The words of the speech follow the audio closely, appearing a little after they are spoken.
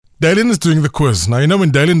Dalin is doing the quiz. Now, you know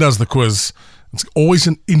when Dalin does the quiz, it's always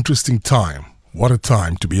an interesting time. What a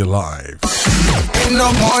time to be alive. In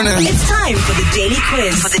the morning. It's time for the Daily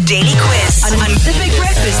Quiz. On Pacific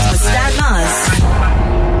Breakfast with Stan Mars.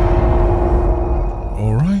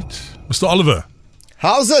 All right. Mr. Oliver.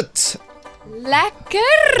 How's it?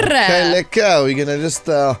 Lekker. Okay, lekker. We're going to just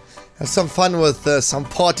have some fun with some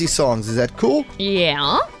party songs. Is that cool?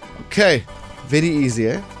 Yeah. Okay. Very easy,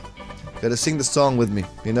 eh? Gotta sing the song with me.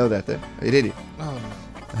 You know that, eh? Are you ready? Oh,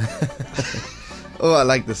 Oh, I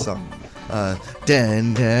like this song.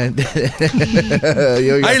 Dan, dan, dan.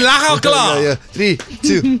 Hey, lag al klaar. Yeah. 3,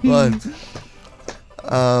 2, 1.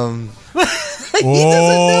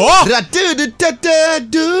 Oh!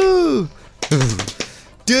 Ra-do-do-da-da-do.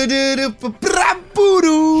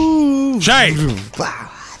 Do-do-do-pa-pra-boo-doo. Shay.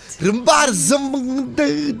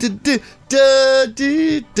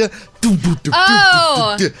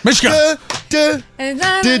 Oh. Mishka.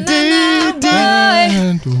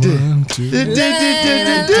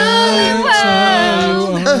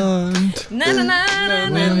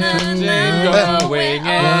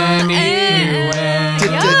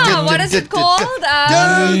 Yeah, what is it called?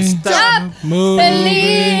 Don't stop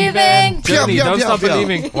believing. Journey, don't stop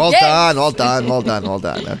believing. Well Yes. done.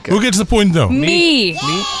 Okay. Who gets the point, though? Me.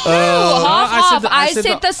 Half. I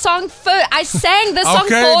said the song first. I sang the song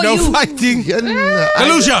Okay, for no you. fighting.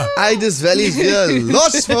 Kalusha. I just valley's here.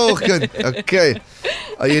 Losvolken. Okay.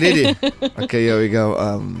 Are you ready? Okay, here we go.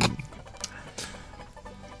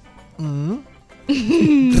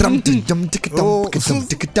 Ram dum dum ticka dum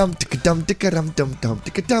ticka dum ticka dum ticka ram dum dum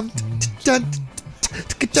ticka dum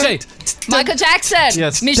Shay. Michael Jackson.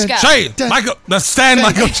 Yes. Mishka. Shay. Michael. That's Stan.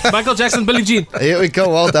 Michael. Michael Jackson, Billie Jean. Here we go.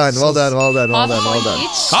 Well done. Half Okay,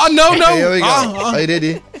 Oh, no. here we go. Ah. Are you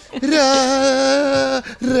ready? Ra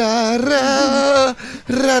ra ra ra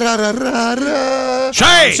ra ra ra ra.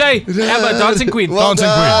 Shay. Shay. Amber, Dancing Queen. Well Dancing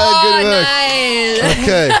done. Oh, Good work. nice.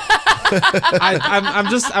 Okay.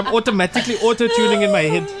 I'm automatically auto-tuning in my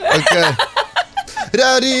head. Okay.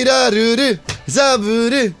 Ra ri ra ru ru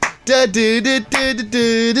zaburu da do do do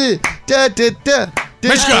do do da da da.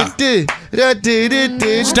 Mishka.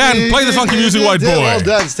 Stan, play the funky music, white boy. Well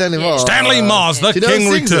done, Stanley Mars. Stanley Mars, the Do you know king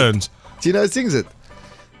who sings returns. Do you know who sings it?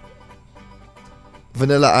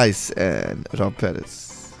 Vanilla Ice and Rob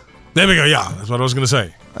Paris. There we go. Yeah, that's what I was going to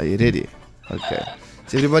say. Are you ready? Okay.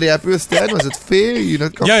 Is everybody happy with Stan? Was it fair? You're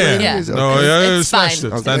not complaining? Yeah. Is it No, okay? yeah, It's smashed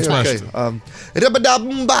fine. it. Stan smashed it.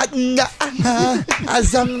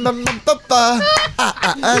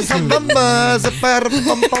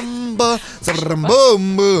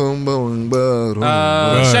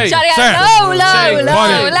 Shay. Sorry, Stan.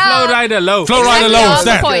 Flow Rider, low. Flow Rider Exactly, low, half a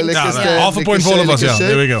Stan. point. Yeah, Let's yeah, half a point for all of us. Yeah,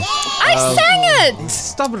 there we go. I sang it.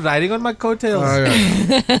 Stop riding on my coattails.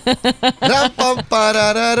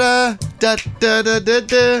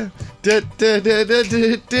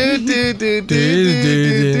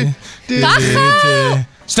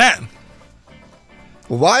 Stan.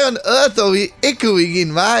 Why on earth are we echoing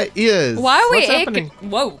in my ears? Why are we What's happening?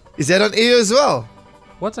 Whoa. Is that on ear as well?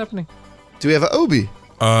 What's happening? Do we have an Obi?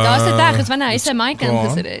 Daar is de dag, is wanneer hy sy mic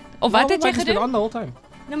ingesit het. Of wat het jy It's been gedoen? on the whole time.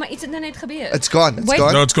 Nou, maar iets het nou net gebeur. It's gone. It's Wait.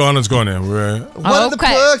 gone. No, it's gone. Yeah. One of the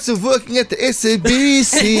Okay. perks of working at the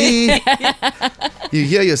SABC. You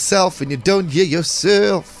hear yourself and you don't hear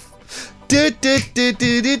yourself.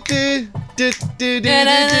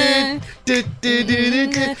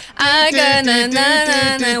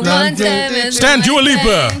 Stan Dua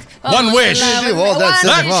Lipa. One wish. Well done, The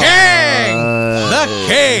Stan. king. The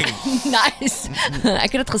king. Nice.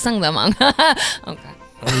 Ek het dit gesing dan, man. Okay.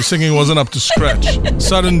 The singing wasn't up to scratch.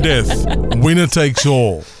 Sudden death. Winner takes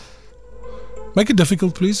all. Make it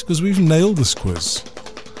difficult, please, because we've nailed this quiz.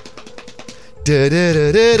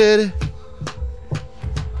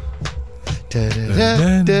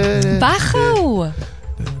 Bago.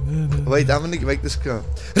 Wait, I'm gonna make this go.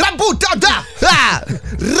 Rabu da da ha,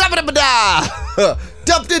 rabada,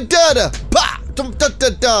 dum da da da, ba, dum da da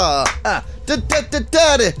da, da da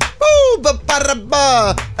da da, ooh ba ba ra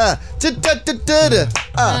ba, da da da da,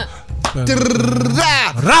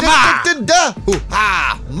 Rabba.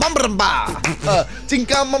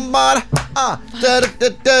 Tinka mama, da da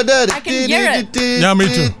da da. I can hear it. Yeah, me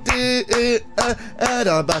too.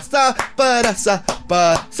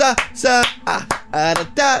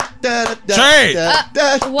 Shay.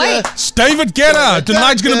 Wait. David Guetta.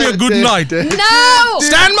 Tonight's going to be a good night. No!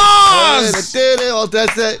 Stan Mars. How?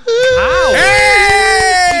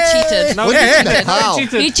 You cheated. No, What you do you mean, cheated. how? You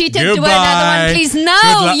cheated. You cheated. Do Goodbye. another one, please. Good No,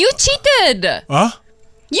 luck. you cheated. Huh?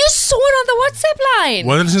 You saw it on the WhatsApp line.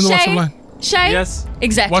 What is in the Shay, WhatsApp line? Shay? Yes.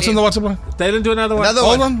 Exactly. What's in the WhatsApp line? Dalin, do another one. Another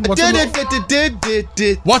Hold one. on. What's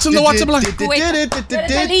in the WhatsApp line?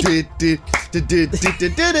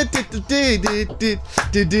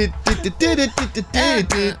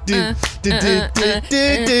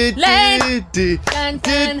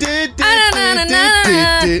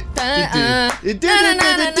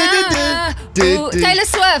 Taylor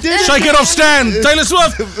Swift. Shake it off, Stan. Taylor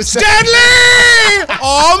Swift. Stanley!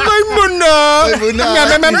 Oh, my munna.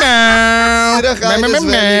 My munna.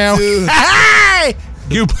 Meow. Hey!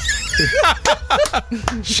 You.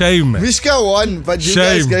 Shame. Mishka won, but you Shame.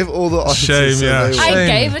 guys gave all the answers. Shame, so yeah. they won. I Shame.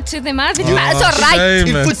 gave it to them. It's alright. shame.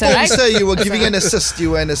 In football, It's alright. so you were giving an assist.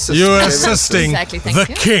 You were an assist. You are Gave an assisting Exactly, thank the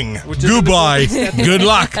you. king. Goodbye. Good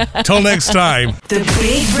luck. Till next time. The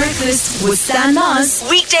Big Breakfast with Stan Mars.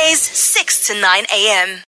 Weekdays 6 to 9 a.m.